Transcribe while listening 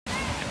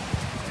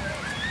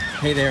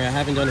Hey there, I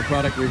haven't done a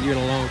product review in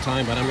a long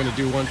time, but I'm going to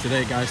do one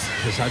today, guys,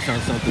 because I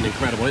found something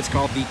incredible. It's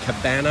called the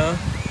Cabana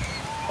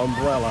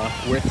umbrella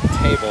with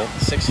table,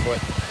 6 foot.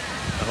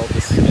 I hope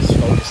this is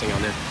focusing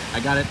on there.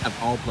 I got it of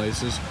all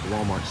places,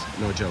 Walmart's.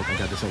 No joke, I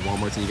got this at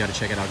Walmart's, and you got to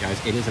check it out,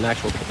 guys. It is an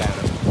actual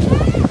cabana.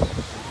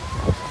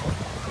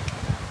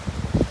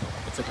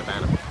 It's a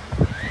cabana.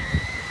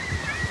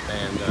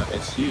 And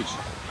it's huge.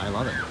 I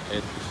love it.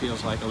 It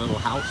feels like a little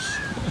house.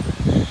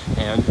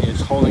 And it's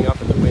holding up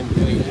in the wind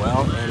really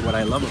well, and what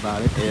I love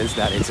about it is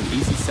that it's an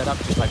easy setup,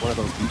 just like one of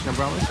those beach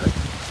umbrellas, right?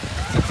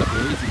 It sets up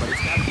really easy, but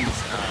it's got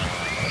these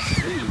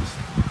sleeves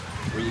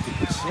where you can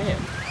put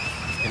sand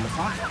in the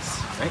pockets,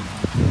 right?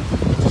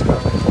 Just kind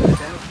of like pull it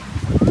down.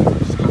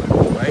 Just kind of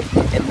cool, right?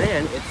 And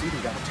then it's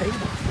even got a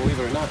table, believe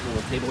it or not, a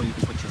little table where you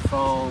can put your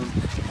phone,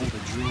 hold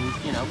a drink,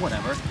 you know,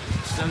 whatever.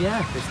 So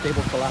yeah, this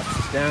table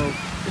collapses down.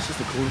 This is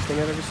the coolest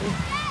thing I've ever seen.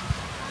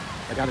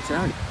 I gotta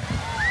tell you.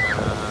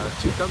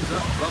 2 thumbs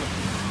up, love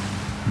it.